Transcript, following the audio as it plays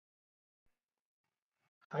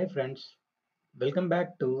Hi friends, welcome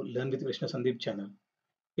back to Learn with Krishna Sandeep channel.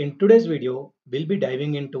 In today's video, we'll be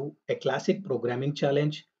diving into a classic programming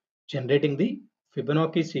challenge, generating the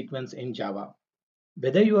Fibonacci sequence in Java.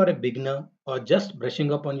 Whether you are a beginner or just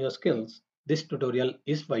brushing up on your skills, this tutorial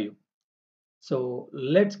is for you. So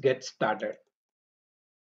let's get started.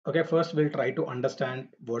 Okay, first we'll try to understand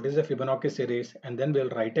what is a Fibonacci series and then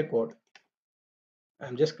we'll write a code.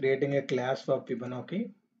 I'm just creating a class for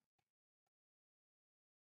Fibonacci.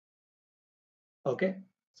 Okay,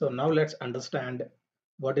 so now let's understand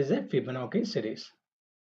what is a Fibonacci series.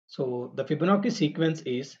 So the Fibonacci sequence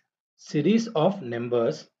is series of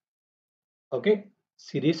numbers, okay,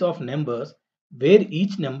 series of numbers where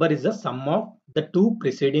each number is the sum of the two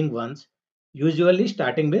preceding ones, usually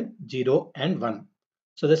starting with 0 and 1.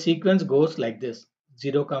 So the sequence goes like this: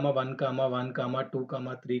 0, comma 1, comma 1, comma 2,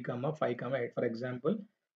 comma 3, comma 5, comma 8. For example,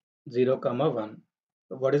 0, comma 1.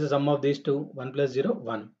 What is the sum of these two? 1 plus 0,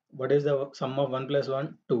 1. What is the sum of 1 plus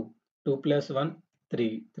 1? 2. 2 plus 1,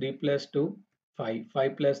 3. 3 plus 2, 5.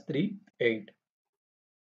 5 plus 3, 8.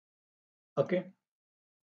 Okay,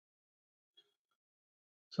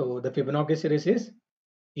 so the Fibonacci series is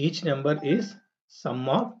each number is sum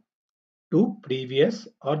of two previous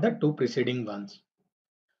or the two preceding ones.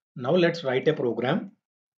 Now let's write a program.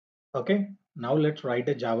 Okay, now let's write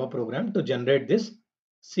a Java program to generate this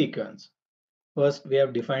sequence. First, we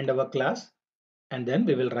have defined our class and then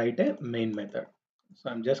we will write a main method. So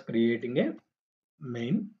I'm just creating a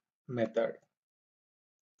main method.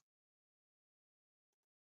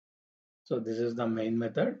 So this is the main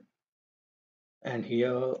method, and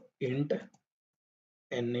here int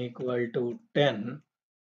n equal to 10.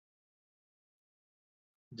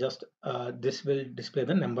 Just this will display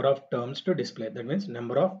the number of terms to display. That means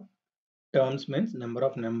number of terms means number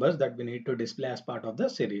of numbers that we need to display as part of the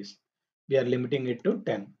series. We are limiting it to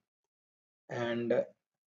 10, and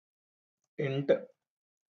int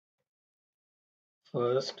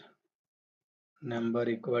first number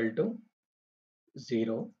equal to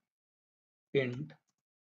 0, int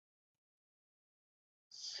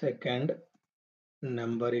second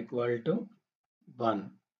number equal to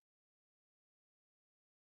 1.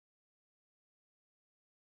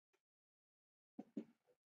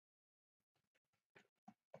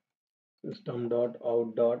 System dot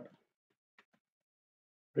out dot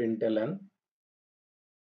println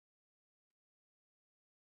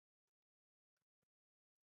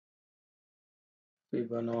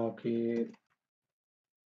Fibonacci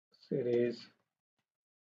series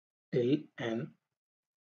till n.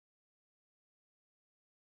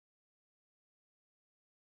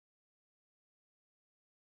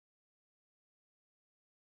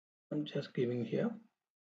 I'm just giving here,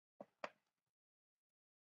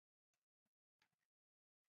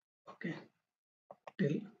 okay,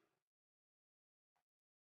 till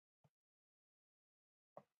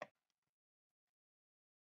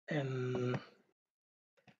n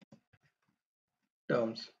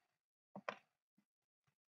terms.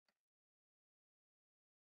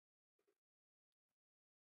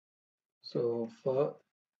 So for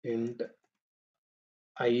int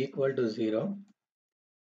I equal to 0,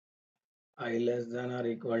 I less than or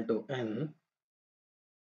equal to n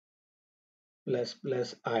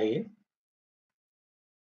plus I,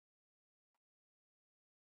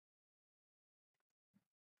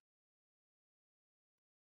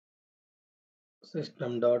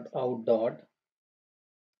 system dot out dot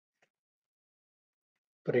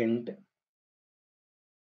print.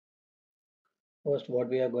 First, what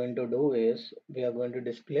we are going to do is we are going to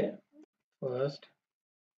display first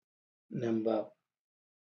number.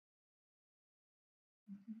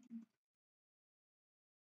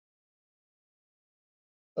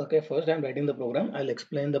 Okay, first I'm writing the program. I'll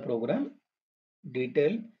explain the program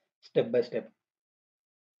detail step by step.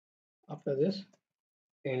 After this,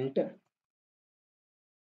 int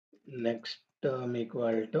next term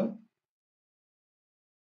equal to,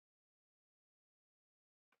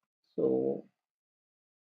 so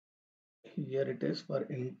here it is for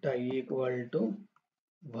int I equal to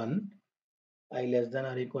 1, I less than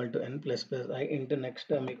or equal to n plus I into next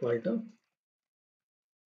term equal to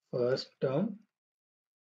first term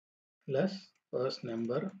plus first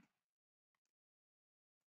number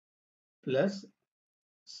plus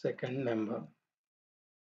second number.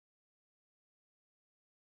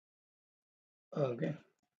 Okay,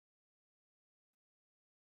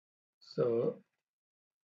 so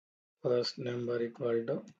first number equal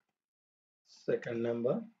to second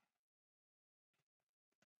number,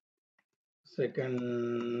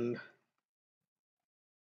 second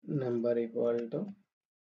number equal to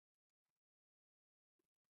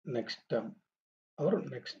next term. our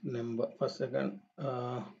next number, first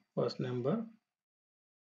number.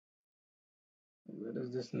 Where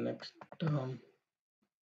is this next term?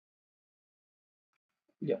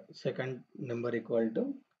 Yeah, second number equal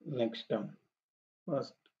to next term.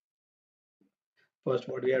 First, first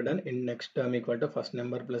what we have done, in next term equal to first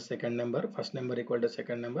number plus second number, first number equal to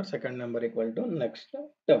second number equal to next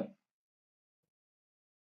term.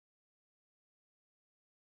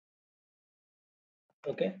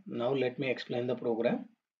 Okay, now let me explain the program.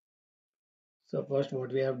 So first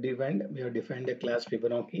what we have defined a class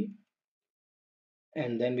Fibonacci,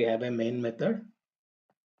 and then we have a main method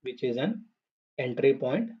which is an entry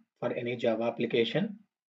point for any Java application,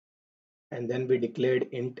 and then we declared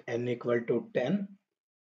int n equal to 10.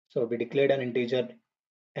 So we declared an integer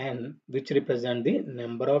n which represent the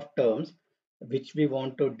number of terms which we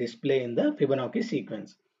want to display in the Fibonacci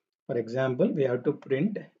sequence. For example, we have to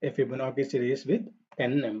print a Fibonacci series with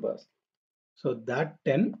 10 numbers. So that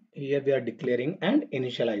 10 here we are declaring and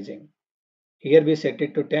initializing. Here we set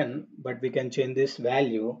it to 10, but we can change this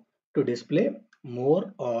value to display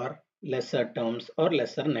more or lesser terms or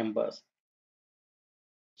lesser numbers.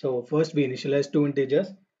 So first we initialize two integers.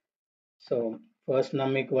 So first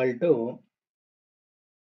num equal to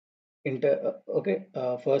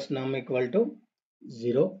first num equal to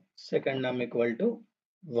 0, second num equal to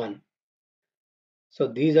 1. So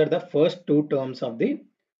these are the first two terms of the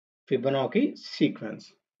Fibonacci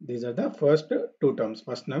sequence. These are the first two terms,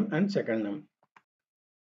 first num and second num.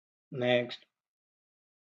 Next,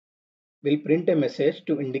 we'll print a message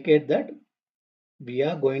to indicate that we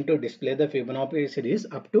are going to display the Fibonacci series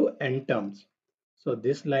up to n terms. So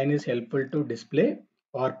this line is helpful to display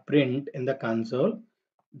or print in the console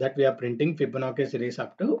that we are printing Fibonacci series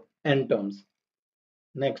up to n terms.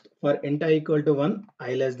 Next, for int I equal to 1,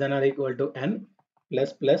 I less than or equal to n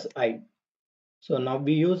plus plus I. So now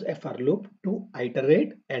we use a for loop to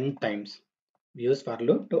iterate n times. We use for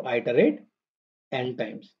loop to iterate n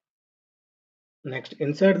times. Next,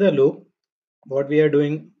 inside the loop, what we are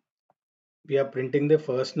doing, we are printing the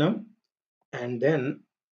first num, and then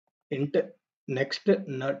int next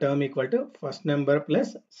term equal to first number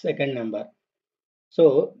plus second number.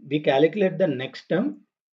 So we calculate the next term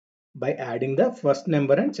by adding the first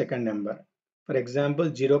number and second number. For example,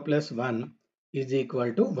 0 plus 1 is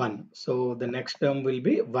equal to 1. So the next term will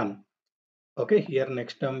be 1. Okay, here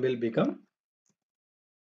next term will become,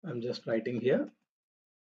 I'm just writing here,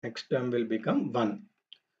 next term will become 1.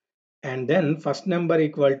 And then first number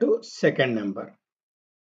equal to second number.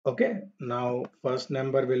 Okay, now first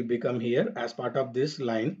number will become here as part of this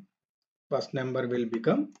line. First number will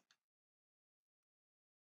become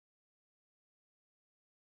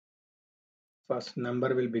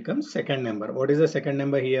second number. What is the second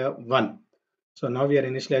number here? 1. So now we are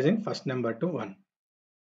initializing first number to 1.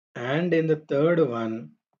 And in the third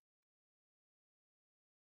one,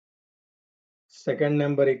 second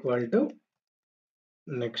number equal to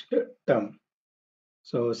next term.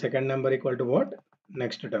 So second number equal to what?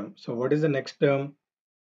 Next term. So what is the next term?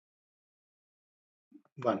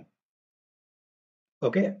 1.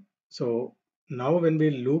 Okay. So now when we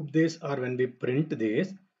loop this or when we print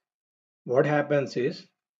this, what happens is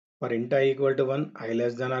for int I equal to 1, I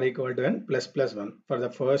less than or equal to n plus plus 1. For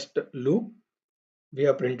the first loop, we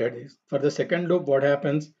have printed this. For the second loop, what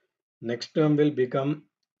happens? Next term will become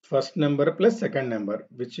first number plus second number,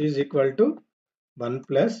 which is equal to 1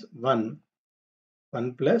 plus 1,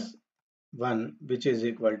 1 plus 1, which is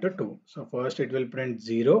equal to 2. So first it will print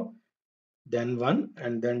 0, then 1,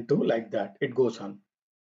 and then 2, like that. It goes on.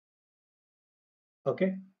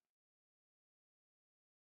 Okay.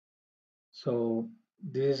 So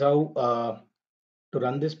this is how to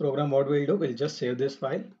run this program. What we'll do, we'll just save this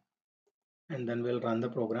file and then we'll run the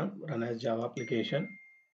program, run as Java application.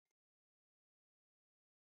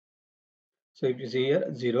 So if you see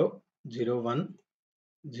here 0, 0, 1,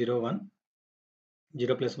 0, 1,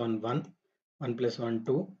 0 plus 1, 1, 1 plus 1,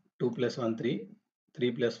 2, 2 plus 1, 3,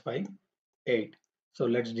 3 plus 5, 8. So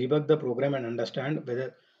let's debug the program and understand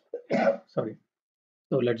whether, sorry.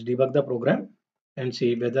 So let's debug the program and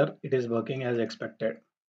see whether it is working as expected.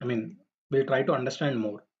 I mean, we'll try to understand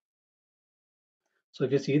more. So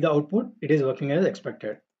if you see the output, it is working as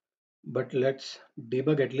expected. But let's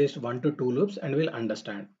debug at least 1 to 2 loops and we'll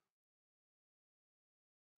understand.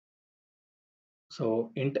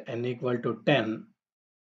 So int n equal to 10.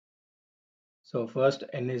 So first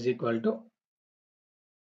n is equal to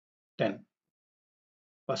 10.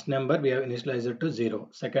 First number we have initialized to 0.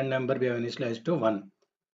 Second number we have initialized to 1.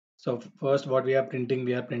 So first what we are printing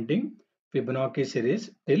Fibonacci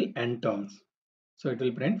series till n terms. So it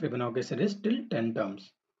will print Fibonacci series till 10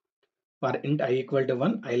 terms. For int I equal to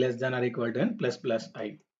 1, I less than or equal to n plus plus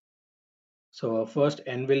I. So first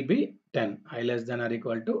n will be 10, I less than or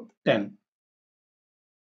equal to 10.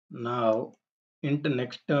 Now int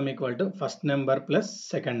next term equal to first number plus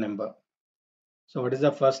second number. So what is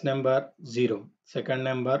the first number? 0. Second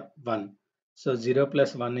number 1. So 0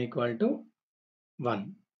 plus 1 equal to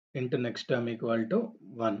 1. Into next term equal to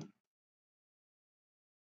 1.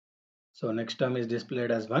 So next term is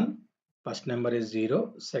displayed as 1. First number is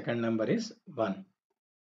 0. Second number is 1.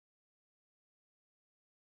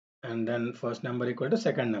 And then first number equal to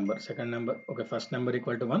second number. Second number, okay, first number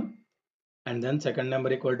equal to 1. And then second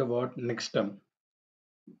number equal to what? Next term.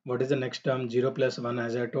 What is the next term? 0 plus 1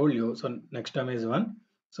 as I told you. So next term is 1.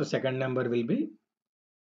 So second number will be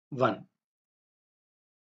 1.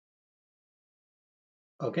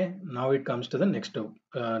 Okay, now it comes to the next loop.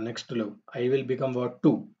 I will become what?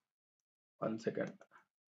 2. 1 second.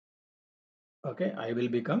 Okay, I will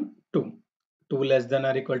become 2. 2 less than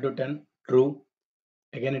or equal to 10. True.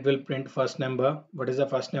 Again, it will print first number. What is the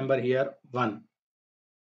first number here? 1.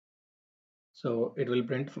 So it will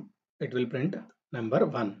print number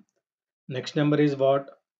 1. Next number is what?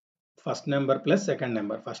 First number plus second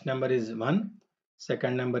number. First number is 1.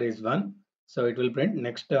 Second number is 1. So it will print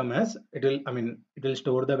next term as it will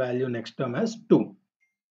store the value next term as 2.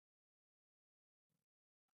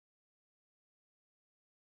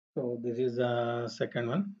 So this is the second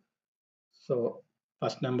one. So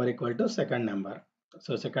first number equal to second number.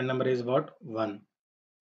 So second number is what? 1.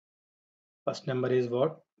 First number is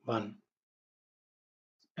what? 1.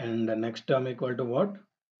 And the next term equal to what?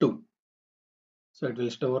 2. So it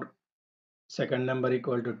will store second number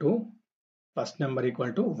equal to 2, first number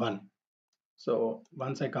equal to 1. So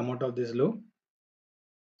once I come out of this loop,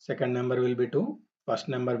 second number will be 2, first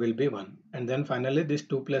number will be 1. And then finally this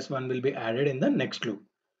 2 plus 1 will be added in the next loop.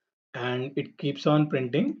 And it keeps on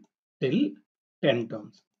printing till 10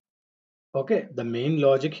 terms. Okay, the main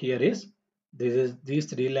logic here is these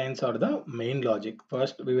 3 lines are the main logic.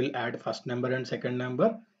 First we will add first number and second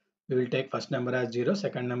number. We will take first number as 0,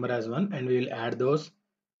 second number as 1, and we will add those.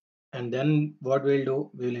 And then what we'll do,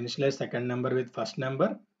 we will initialize second number with first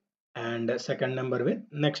number and second number with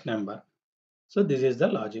next number. So this is the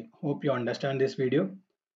logic. Hope you understand this video.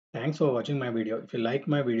 Thanks for watching my video. If you like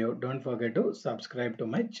my video, don't forget to subscribe to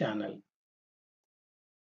my channel.